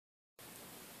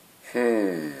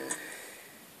Hmm.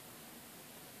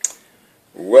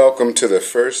 Welcome to the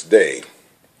first day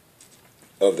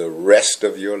of the rest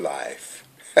of your life.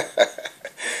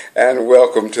 And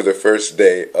welcome to the first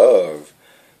day of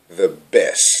the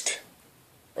best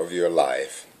of your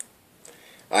life.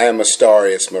 I am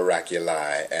Astarius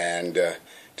Miraculi, and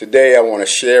today I want to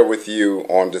share with you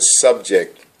on the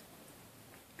subject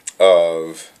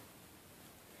of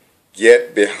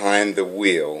get behind the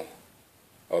wheel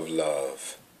of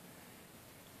love.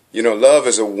 You know, love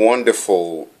is a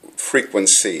wonderful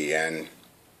frequency, and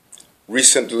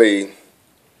recently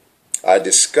I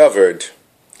discovered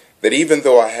that even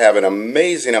though I have an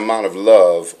amazing amount of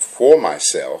love for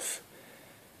myself,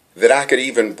 that I could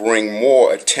even bring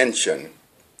more attention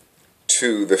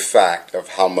to the fact of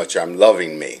how much I'm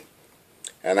loving me.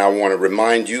 And I want to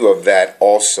remind you of that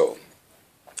also,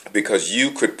 because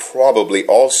you could probably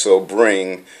also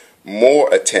bring more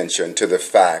attention to the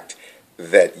fact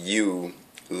that you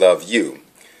love you.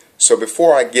 So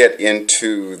before I get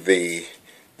into the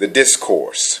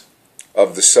discourse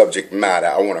of the subject matter,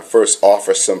 I want to first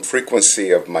offer some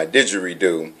frequency of my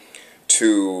didgeridoo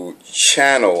to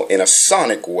channel in a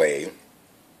sonic way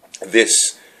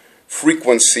this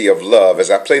frequency of love.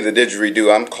 As I play the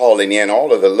didgeridoo, I'm calling in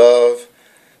all of the love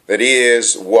that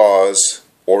is, was,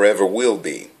 or ever will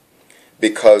be,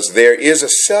 because there is a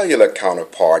cellular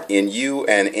counterpart in you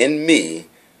and in me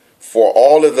for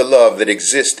all of the love that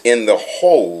exists in the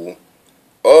whole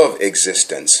of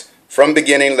existence, from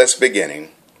beginningless beginning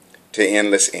to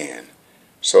endless end.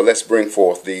 So let's bring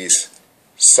forth these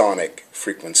sonic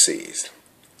frequencies.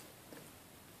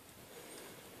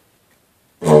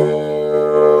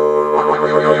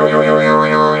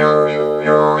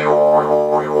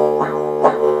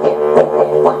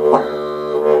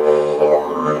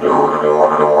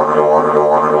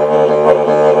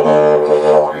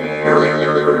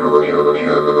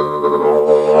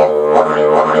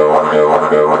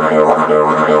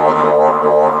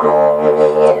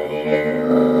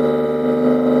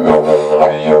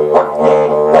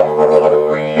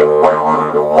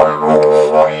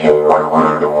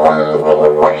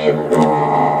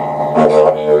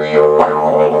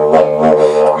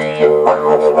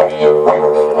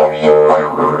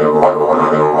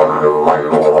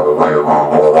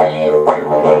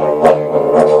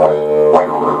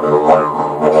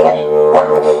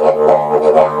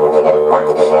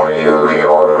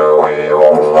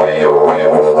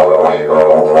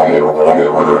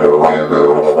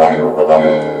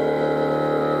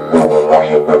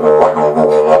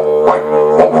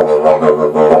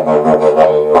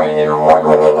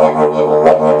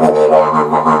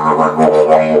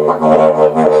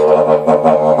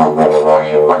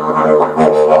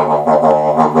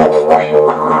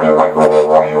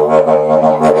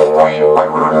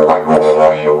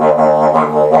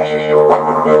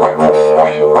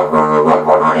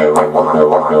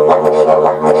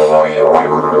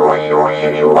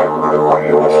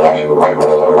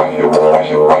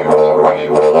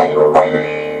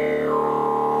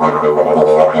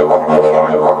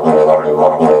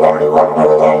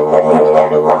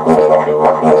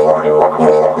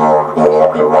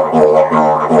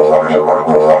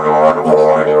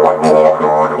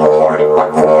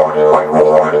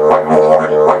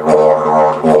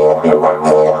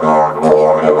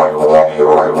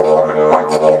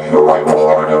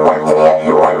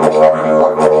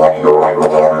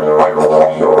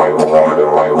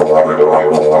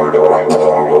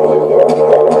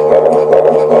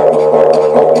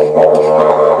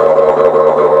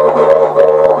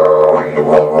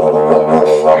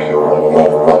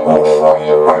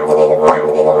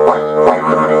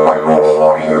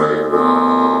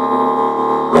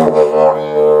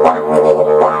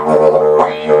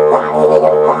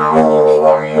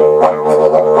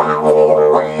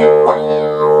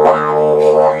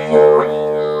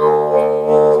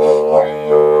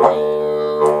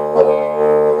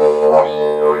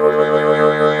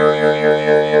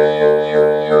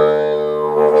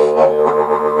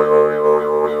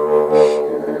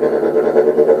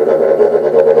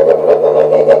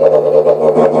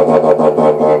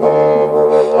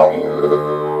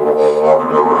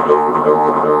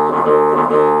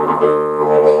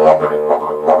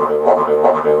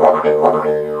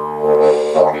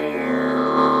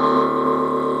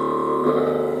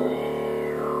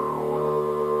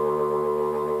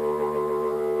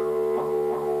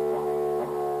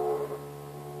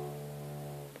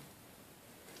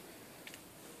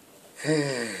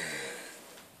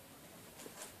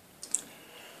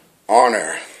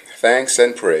 Honor, thanks,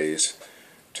 and praise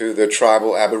to the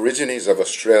tribal Aborigines of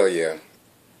Australia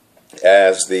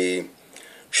as the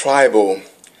tribal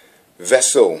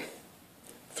vessel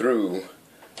through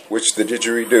which the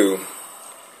didgeridoo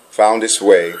found its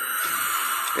way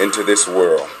into this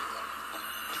world.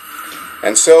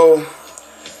 And so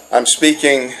I'm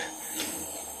speaking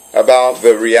about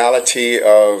the reality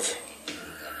of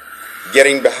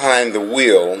getting behind the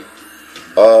wheel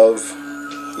of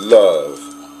love.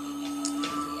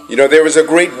 You know, there is a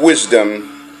great wisdom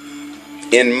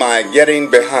in my getting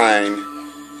behind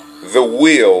the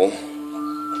wheel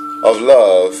of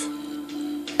love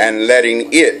and letting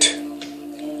it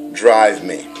drive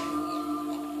me.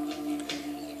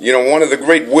 You know, one of the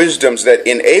great wisdoms that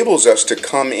enables us to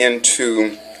come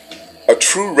into a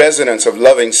true resonance of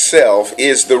loving self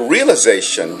is the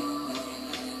realization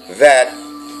that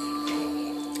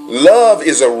love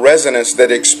is a resonance that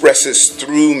expresses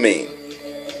through me.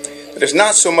 It is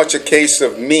not so much a case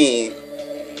of me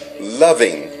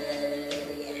loving,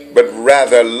 but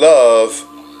rather love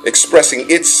expressing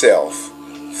itself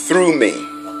through me.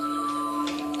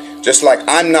 Just like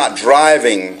I'm not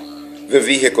driving the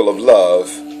vehicle of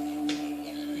love,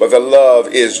 but the love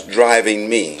is driving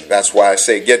me. That's why I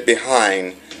say get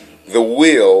behind the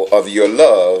wheel of your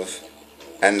love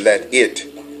and let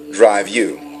it drive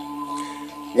you.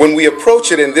 When we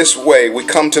approach it in this way, we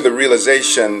come to the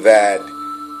realization that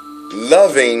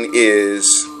loving is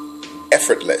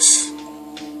effortless.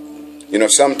 You know,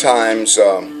 sometimes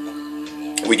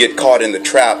we get caught in the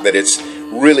trap that it's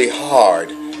really hard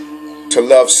to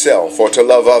love self or to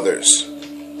love others,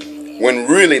 when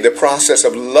really the process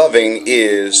of loving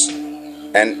is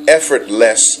an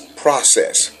effortless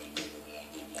process,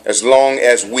 as long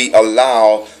as we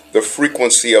allow the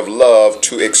frequency of love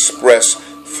to express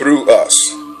through us.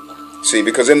 See,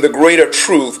 because in the greater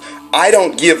truth, I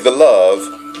don't give the love,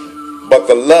 but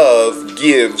the love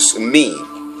gives me,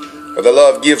 or the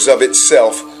love gives of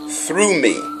itself through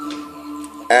me.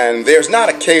 And there's not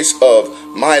a case of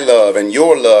my love and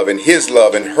your love and his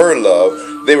love and her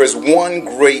love. There is one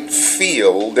great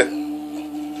field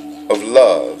of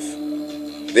love.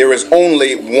 There is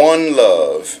only one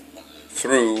love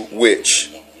through which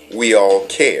we all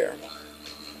care.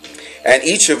 And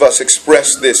each of us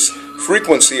express this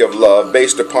frequency of love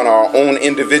based upon our own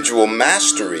individual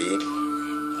mastery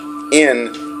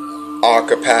in our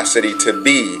capacity to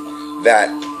be that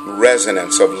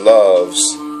resonance of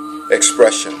love's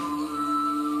expression.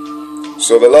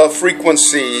 So the love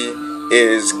frequency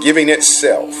is giving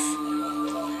itself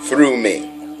through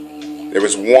me. There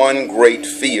is one great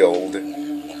field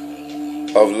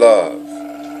of love.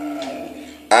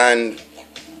 And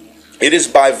it is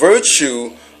by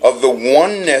virtue of the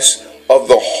oneness of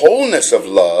the wholeness of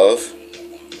love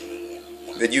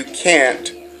that you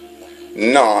can't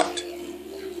not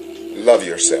love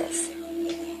yourself.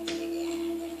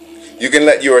 You can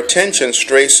let your attention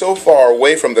stray so far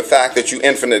away from the fact that you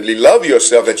infinitely love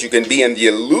yourself that you can be in the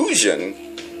illusion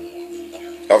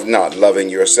of not loving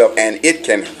yourself, and it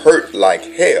can hurt like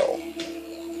hell.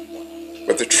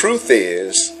 But the truth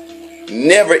is,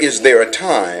 never is there a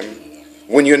time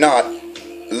when you're not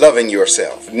loving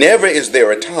yourself. Never is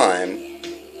there a time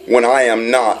when I am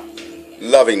not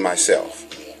loving myself.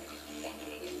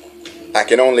 I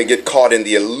can only get caught in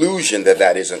the illusion that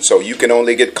that isn't so. You can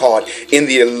only get caught in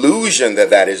the illusion that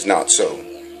that is not so.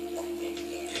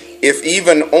 If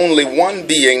even only one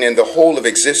being in the whole of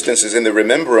existence is in the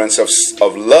remembrance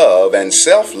of love and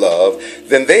self-love,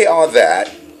 then they are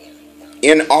that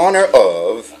in honor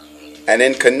of and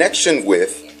in connection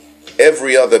with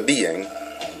every other being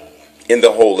in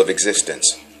the whole of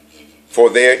existence. For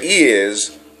there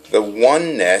is the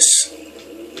oneness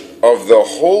of the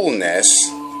wholeness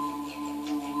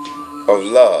of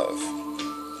love.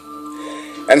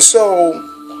 And so,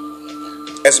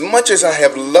 as much as I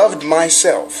have loved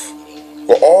myself,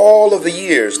 for all of the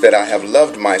years that I have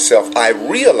loved myself, I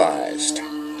realized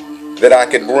that I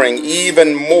could bring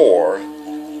even more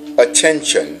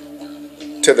attention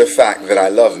to the fact that I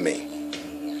love me.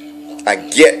 I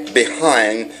get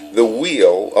behind the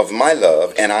wheel of my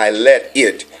love and I let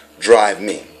it drive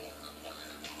me.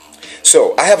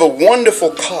 So, I have a wonderful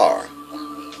car.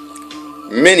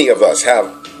 Many of us have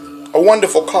a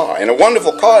wonderful car, and a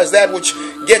wonderful car is that which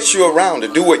gets you around to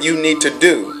do what you need to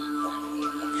do.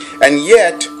 And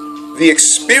yet, the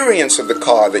experience of the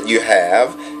car that you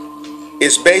have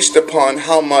is based upon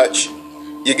how much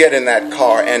you get in that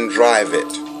car and drive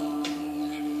it.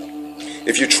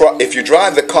 If you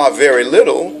drive the car very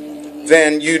little,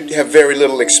 then you have very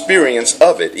little experience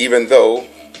of it, even though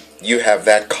you have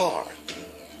that car.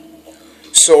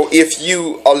 So if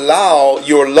you allow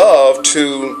your love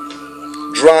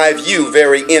to drive you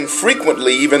very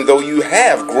infrequently, even though you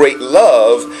have great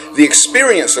love, the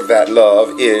experience of that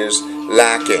love is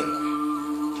lacking.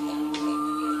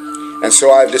 And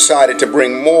so I've decided to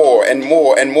bring more and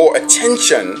more and more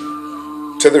attention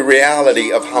to the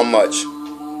reality of how much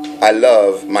I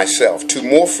love myself, to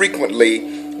more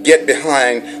frequently get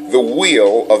behind the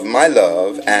wheel of my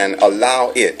love and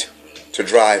allow it to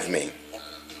drive me.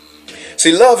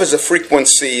 See, love is a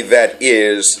frequency that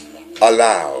is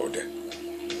allowed.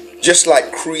 Just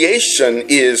like creation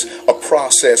is a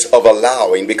process of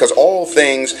allowing, because all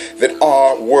things that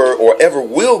are, were, or ever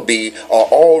will be are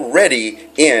already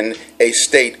in a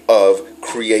state of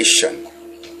creation.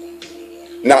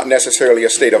 Not necessarily a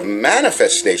state of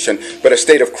manifestation, but a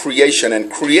state of creation.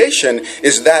 And creation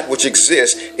is that which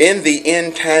exists in the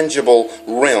intangible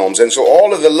realms. And so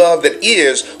all of the love that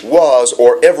is, was,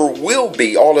 or ever will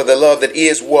be, all of the love that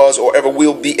is, was, or ever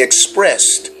will be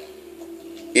expressed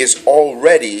is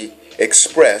already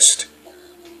expressed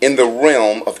in the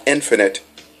realm of infinite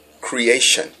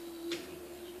creation.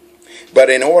 But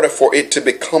in order for it to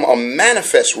become a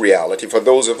manifest reality for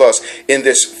those of us in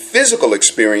this physical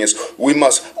experience, we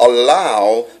must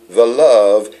allow the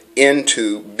love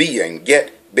into being.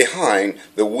 Get behind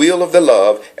the wheel of the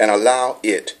love and allow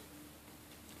it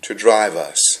to drive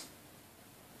us.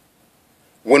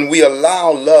 When we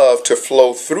allow love to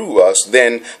flow through us,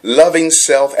 then loving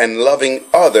self and loving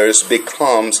others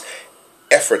becomes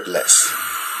effortless.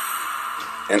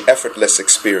 An effortless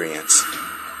experience.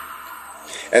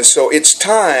 And so it's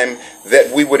time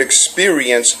that we would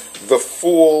experience the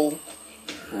full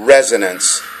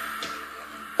resonance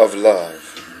of love.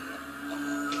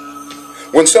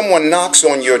 When someone knocks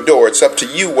on your door, it's up to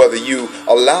you whether you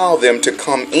allow them to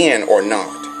come in or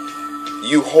not.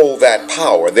 You hold that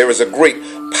power. There is a great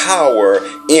power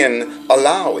in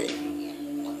allowing.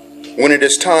 When it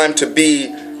is time to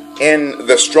be in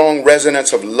the strong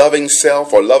resonance of loving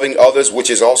self or loving others,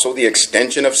 which is also the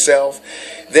extension of self,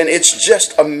 then it's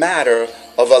just a matter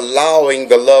of allowing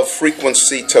the love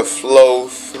frequency to flow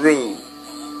through.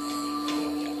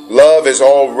 Love is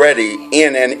already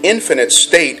in an infinite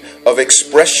state of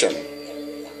expression.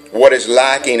 What is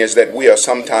lacking is that we are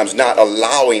sometimes not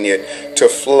allowing it to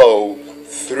flow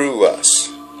through us.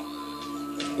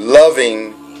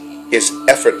 Loving is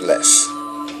effortless.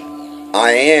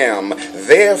 I am,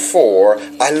 therefore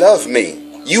I love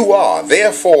me. You are,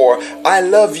 therefore I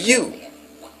love you.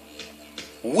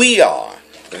 We are,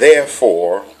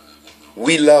 therefore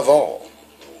we love all.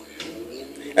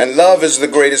 And love is the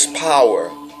greatest power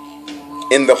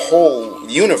in the whole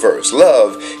universe.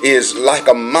 Love is like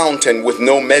a mountain with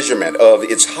no measurement of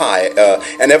its height,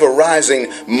 an ever-rising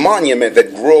monument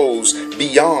that grows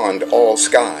beyond all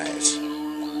skies.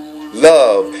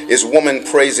 Love is woman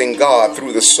praising God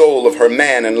through the soul of her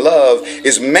man, and love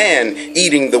is man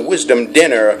eating the wisdom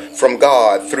dinner from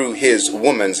God through his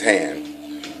woman's hand.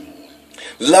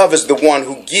 Love is the one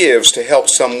who gives to help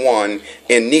someone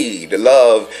in need.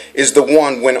 Love is the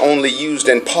one, when only used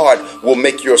in part, will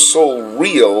make your soul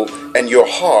reel and your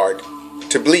heart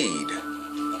to bleed.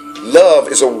 Love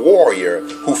is a warrior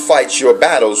who fights your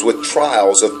battles with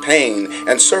trials of pain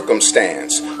and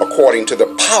circumstance. According to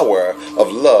the power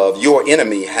of love, your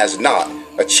enemy has not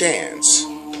a chance.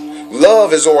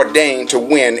 Love is ordained to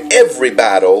win every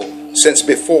battle since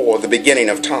before the beginning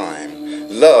of time.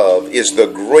 Love is the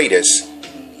greatest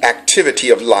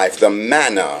activity of life, the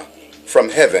manna from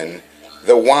heaven,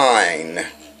 the wine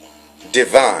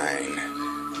divine.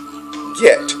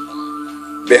 Get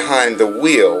behind the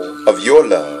wheel of your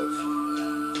love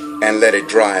and let it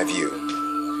drive you.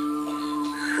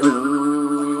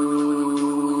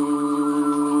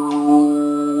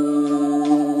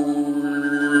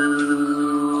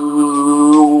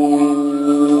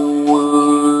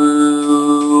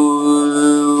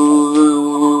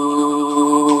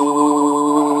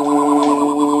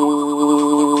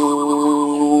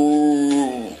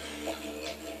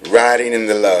 Riding in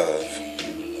the love.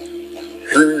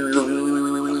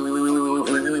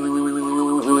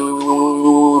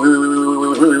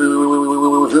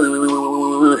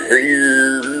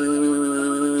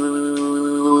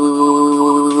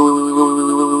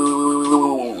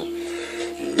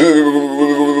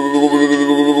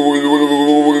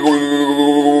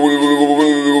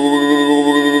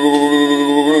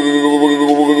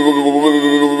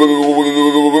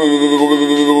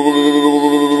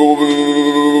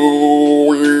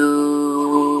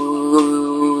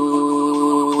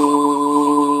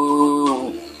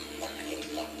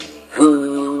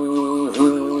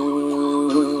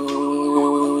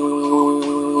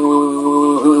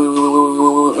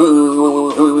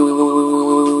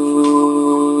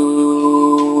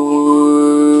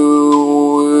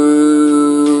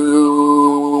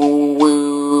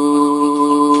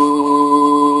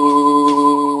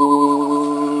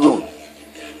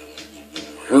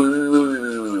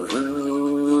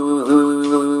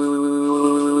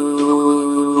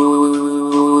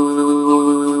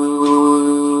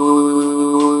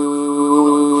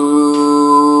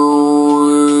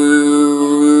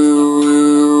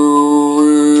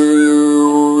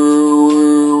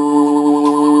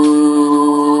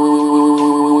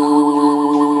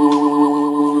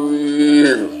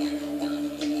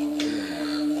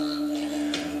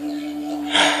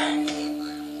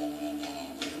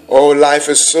 Oh, life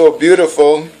is so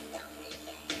beautiful.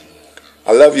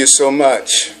 I love you so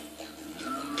much.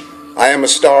 I am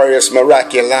Astarius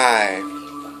Miraculi.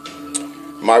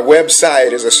 My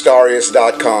website is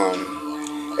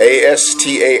astarius.com.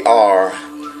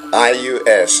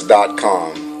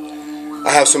 ASTARIUS.com.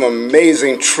 I have some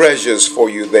amazing treasures for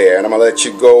you there, and I'm going to let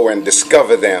you go and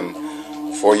discover them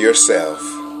for yourself.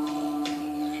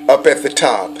 Up at the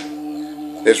top,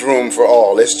 there's room for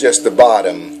all. It's just the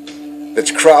bottom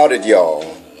that's crowded, y'all.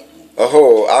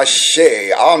 Aho,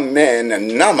 Ashe, Amen,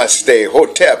 and Namaste,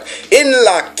 Hotep, In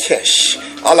Lakesh,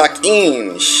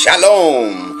 Alakin,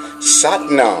 Shalom,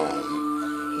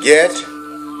 Satnam. Get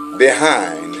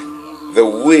behind the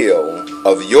wheel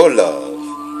of your love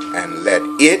and let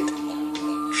it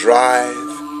drive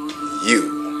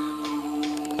you.